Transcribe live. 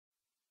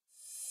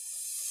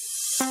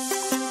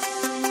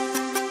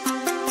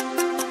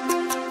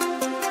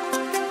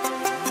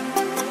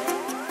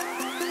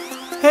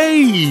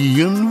Hey,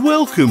 and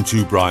welcome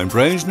to Brian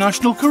Brain's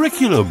National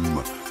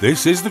Curriculum.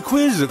 This is the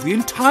quiz that the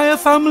entire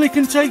family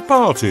can take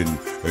part in,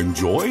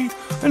 enjoy,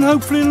 and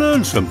hopefully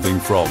learn something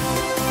from.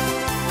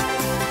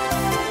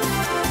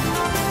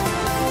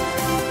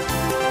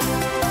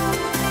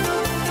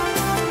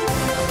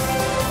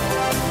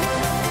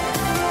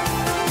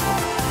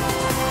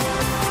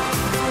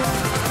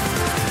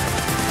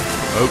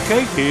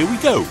 Okay, here we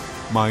go.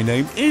 My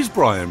name is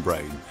Brian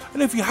Brain,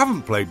 and if you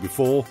haven't played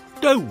before,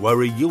 don't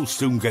worry, you'll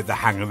soon get the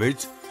hang of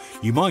it.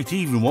 You might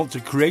even want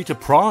to create a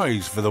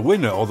prize for the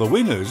winner or the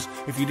winners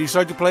if you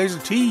decide to play as a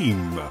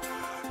team.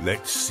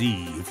 Let's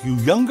see if you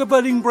younger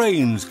budding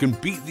brains can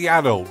beat the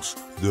adults,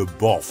 the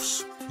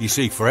boffs. You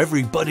see, for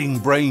every budding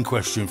brain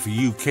question for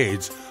you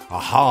kids, a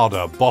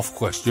harder boff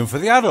question for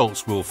the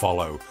adults will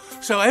follow.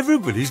 So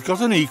everybody's got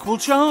an equal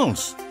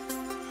chance.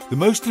 The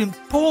most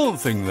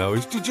important thing, though,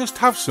 is to just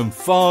have some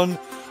fun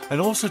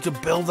and also to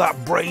build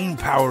that brain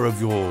power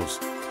of yours.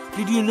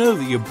 Did you know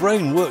that your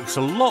brain works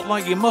a lot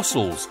like your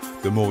muscles?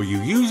 The more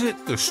you use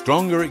it, the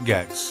stronger it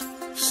gets.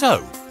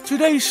 So,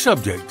 today's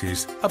subject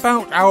is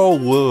about our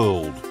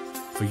world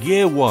for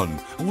year one,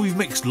 and we've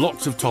mixed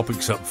lots of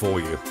topics up for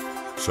you.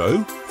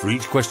 So, for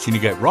each question you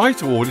get right,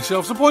 award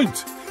yourselves a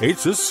point.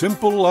 It's as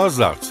simple as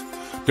that.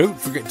 Don't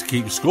forget to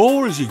keep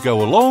score as you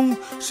go along,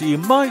 so you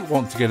might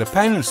want to get a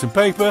pen and some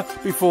paper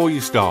before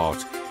you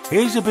start.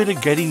 Here's a bit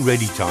of getting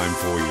ready time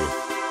for you.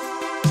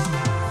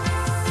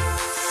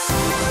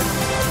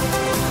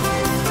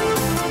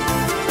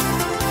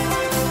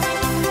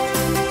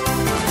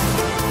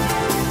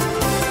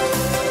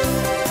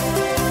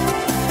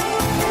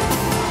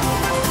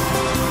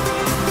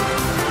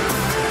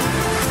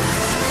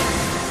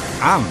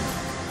 And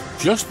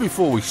just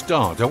before we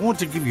start, I want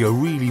to give you a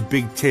really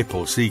big tip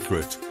or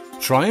secret.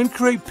 Try and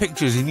create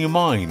pictures in your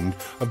mind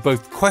of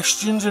both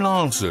questions and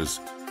answers.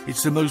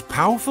 It's the most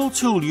powerful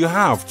tool you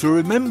have to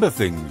remember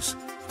things.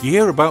 You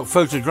hear about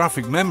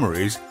photographic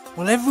memories.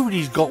 Well,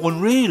 everybody's got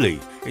one really.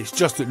 It's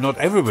just that not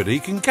everybody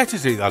can get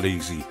at it that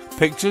easy.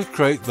 Pictures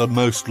create the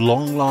most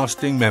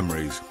long-lasting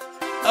memories.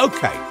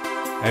 Okay,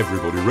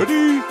 everybody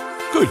ready?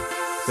 Good,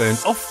 then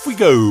off we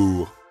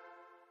go.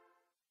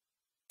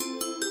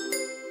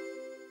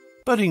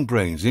 Budding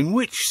brains, in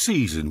which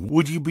season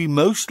would you be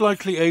most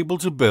likely able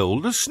to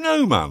build a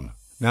snowman?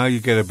 Now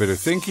you get a bit of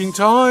thinking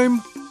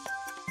time.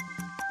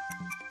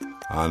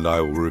 And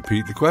I will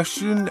repeat the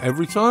question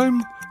every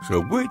time.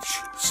 So which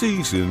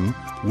season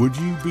would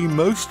you be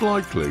most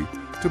likely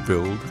to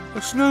build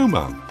a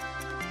snowman?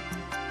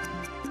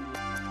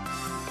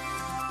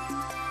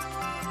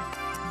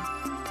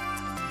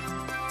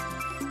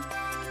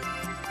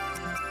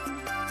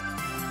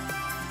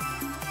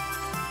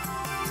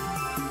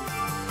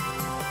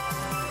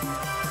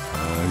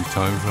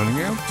 Time's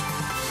running out,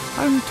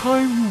 and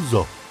time's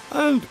up,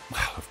 and,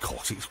 well, of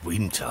course it's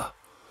winter.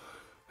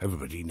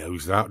 Everybody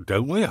knows that,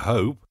 don't we, I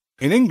hope?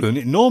 In England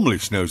it normally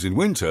snows in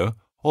winter,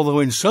 although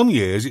in some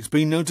years it's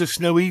been known to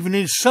snow even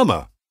in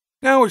summer.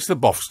 Now it's the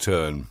boff's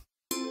turn.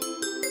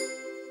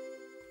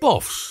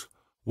 Boffs.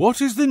 What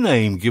is the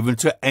name given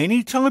to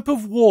any type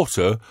of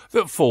water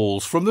that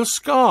falls from the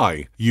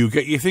sky? You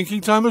get your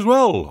thinking time as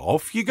well.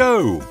 Off you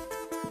go.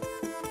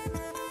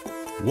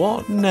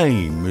 What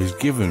name is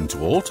given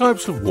to all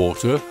types of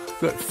water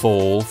that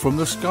fall from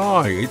the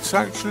sky? It's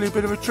actually a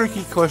bit of a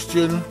tricky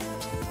question.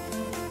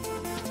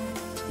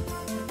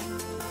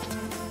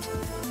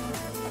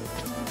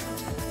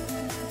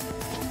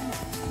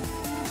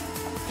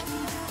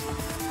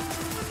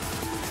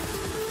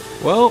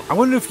 Well, I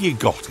wonder if you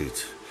got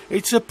it.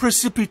 It's a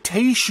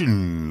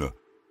precipitation.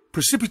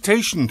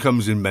 Precipitation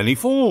comes in many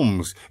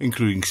forms,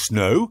 including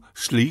snow,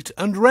 sleet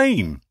and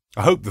rain.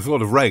 I hope the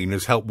thought of rain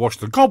has helped wash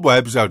the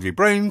cobwebs out of your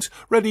brains,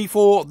 ready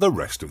for the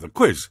rest of the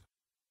quiz.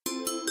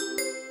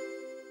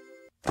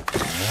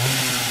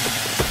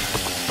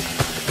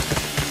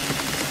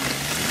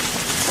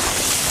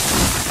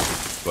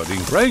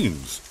 Budding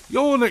brains,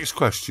 your next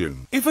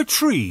question. If a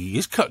tree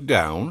is cut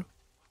down,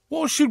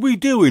 what should we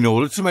do in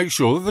order to make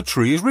sure that the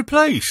tree is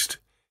replaced?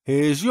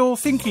 Here's your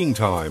thinking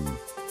time.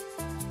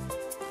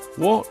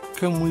 What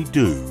can we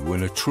do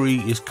when a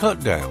tree is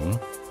cut down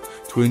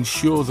to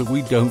ensure that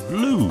we don't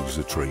lose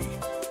a tree?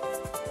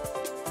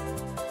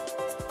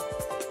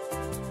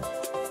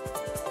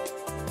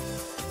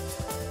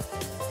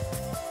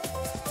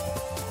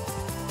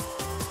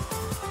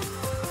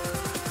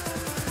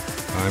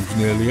 Time's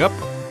nearly up.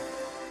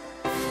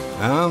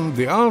 And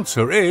the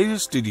answer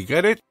is, did you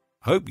get it?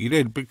 Hope you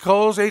did,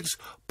 because it's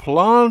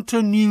plant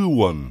a new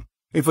one.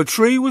 If a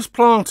tree was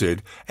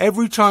planted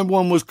every time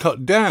one was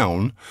cut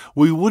down,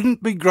 we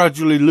wouldn't be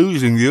gradually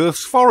losing the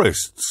Earth's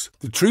forests.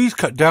 The trees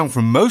cut down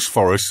from most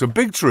forests are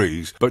big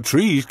trees, but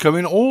trees come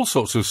in all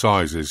sorts of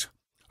sizes,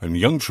 and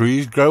young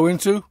trees grow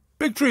into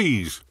big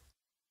trees.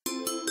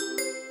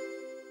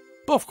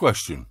 Boff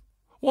question.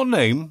 What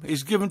name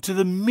is given to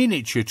the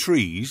miniature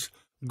trees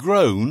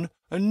grown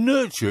and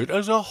nurtured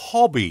as a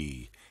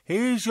hobby?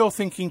 Here's your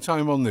thinking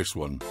time on this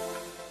one.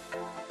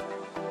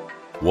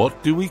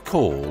 What do we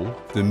call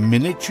the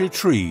miniature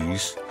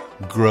trees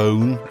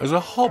grown as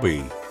a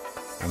hobby?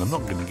 And I'm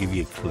not going to give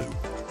you a clue.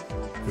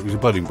 If it was a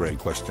budding brain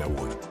question, I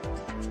would.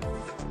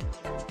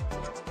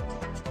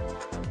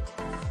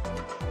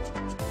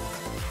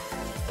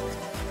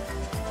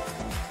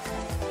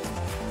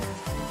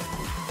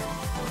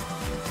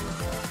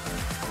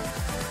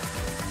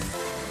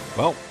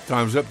 Well,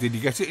 time's up. Did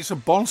you get it? It's a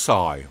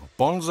bonsai.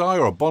 Bonsai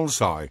or a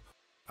bonsai.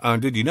 And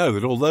did you know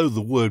that although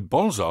the word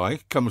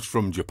bonsai comes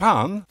from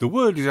Japan, the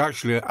word is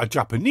actually a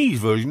Japanese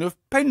version of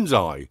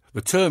penzai,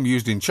 the term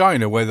used in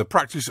China where the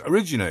practice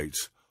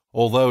originates,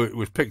 although it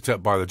was picked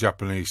up by the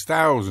Japanese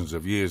thousands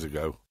of years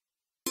ago.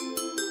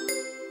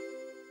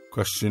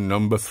 Question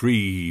number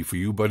 3 for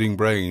you budding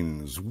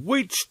brains.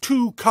 Which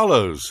 2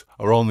 colours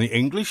are on the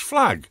English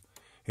flag?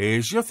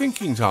 Here's your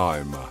thinking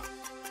time.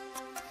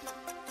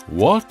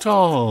 What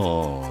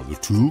are the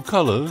 2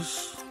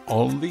 colours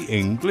on the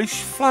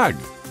English flag?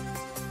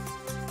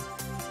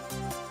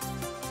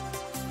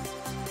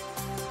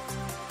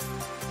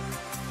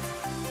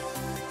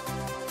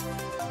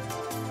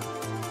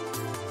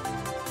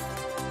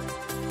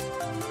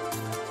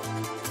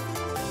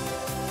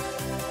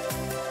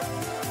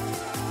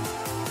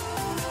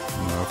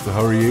 Have to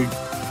hurry,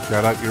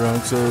 shout out your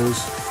answers,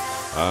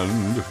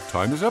 and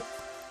time is up.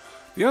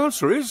 The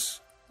answer is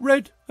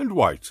red and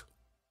white.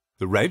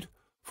 The red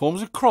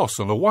forms a cross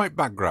on a white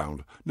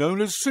background,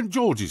 known as St.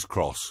 George's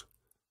Cross.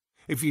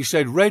 If you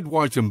said red,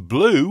 white and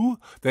blue,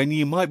 then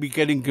you might be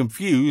getting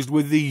confused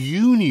with the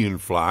Union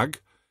flag,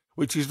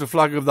 which is the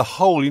flag of the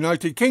whole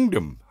United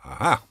Kingdom.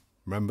 Aha,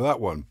 remember that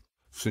one.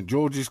 St.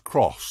 George's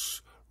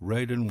Cross,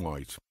 red and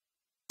white.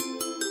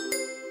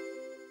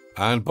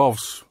 And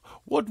boffs,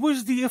 what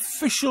was the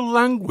official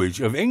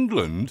language of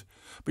England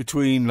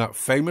between that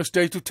famous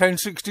date of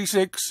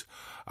 1066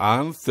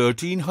 and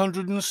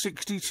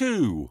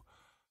 1362?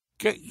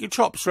 Get your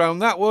chops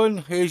round that one.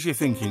 Here's your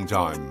thinking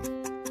time.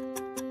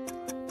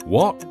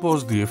 What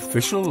was the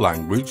official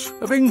language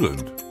of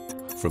England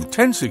from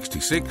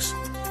 1066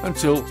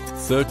 until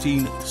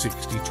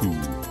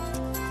 1362?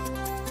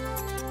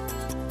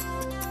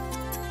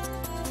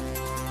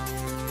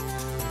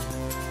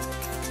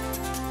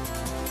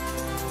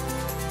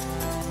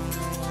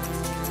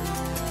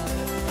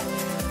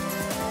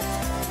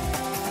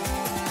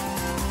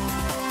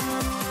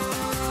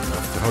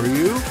 Hurry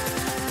you,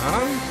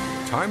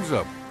 and time's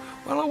up.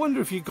 Well, I wonder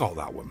if you got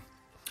that one.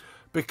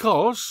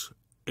 Because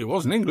it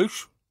wasn't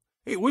English,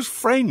 it was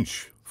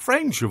French.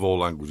 French of all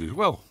languages.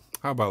 Well,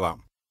 how about that?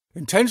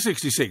 In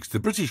 1066,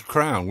 the British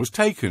crown was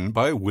taken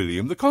by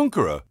William the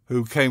Conqueror,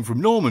 who came from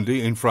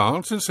Normandy in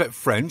France and set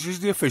French as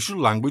the official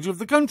language of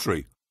the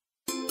country.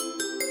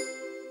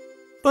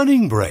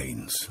 Budding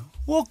brains,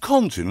 what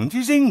continent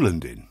is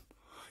England in?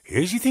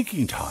 Here's your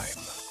thinking time.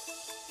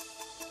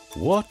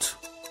 What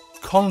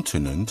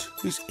continent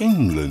is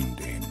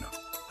England in?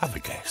 Have a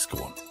guess,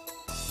 go on.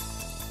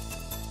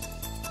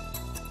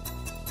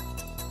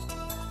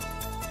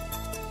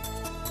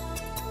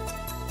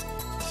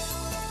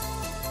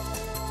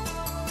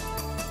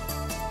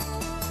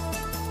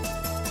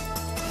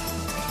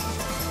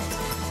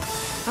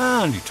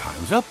 And your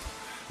time's up,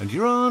 and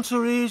your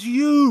answer is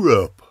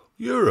Europe.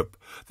 Europe.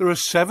 There are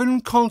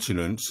 7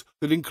 continents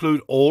that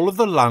include all of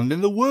the land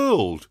in the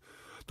world.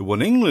 The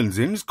one England's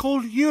in is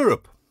called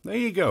Europe. There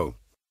you go.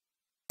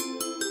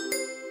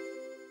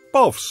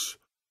 Boffs,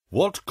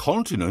 what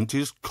continent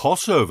is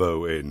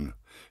Kosovo in?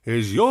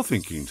 Here's your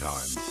thinking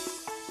time.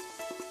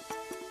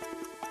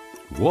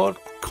 What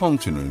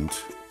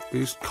continent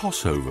is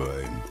Kosovo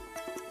in?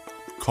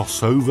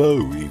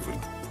 Kosovo, even.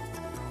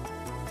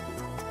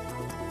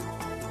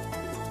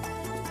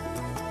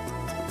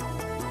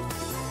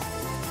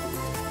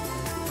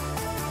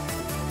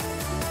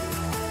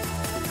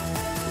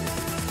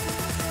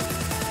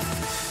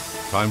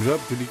 Time's up.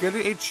 Did you get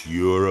it? It's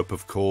Europe,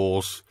 of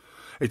course.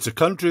 It's a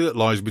country that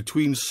lies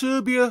between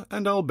Serbia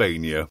and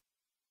Albania.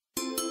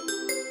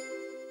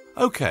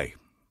 OK.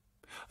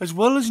 As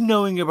well as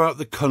knowing about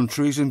the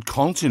countries and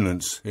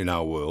continents in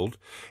our world,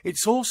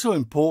 it's also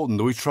important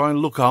that we try and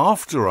look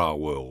after our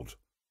world.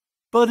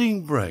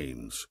 Budding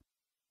brains.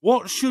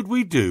 What should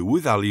we do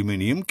with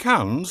aluminium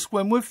cans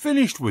when we're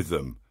finished with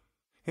them?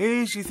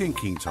 Here's your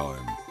thinking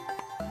time.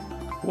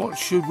 What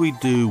should we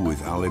do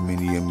with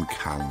aluminium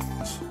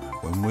cans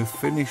when we're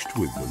finished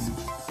with them?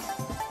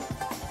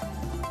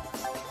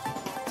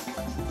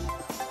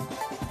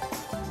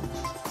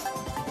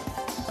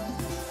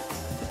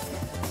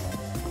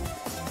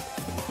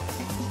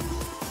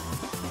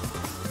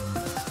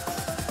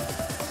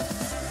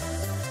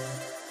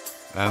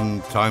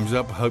 And time's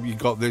up. Hope you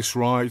got this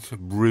right.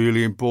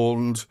 Really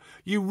important.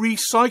 You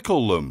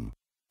recycle them.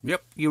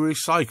 Yep, you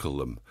recycle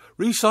them.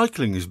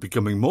 Recycling is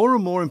becoming more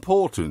and more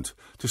important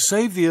to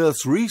save the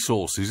Earth's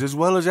resources as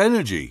well as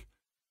energy.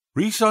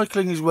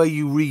 Recycling is where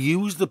you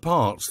reuse the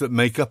parts that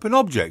make up an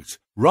object,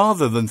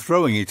 rather than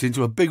throwing it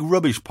into a big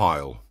rubbish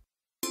pile.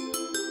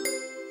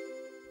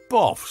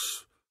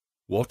 Boffs,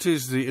 what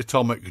is the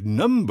atomic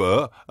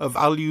number of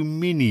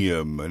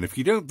aluminium? And if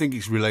you don't think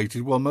it's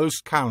related, well,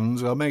 most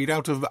cans are made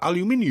out of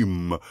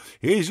aluminium.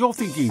 Here's your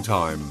thinking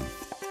time.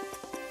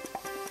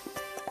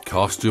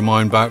 Cast your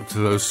mind back to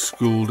those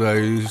school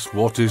days.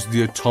 What is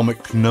the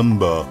atomic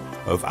number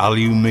of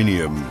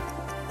aluminium?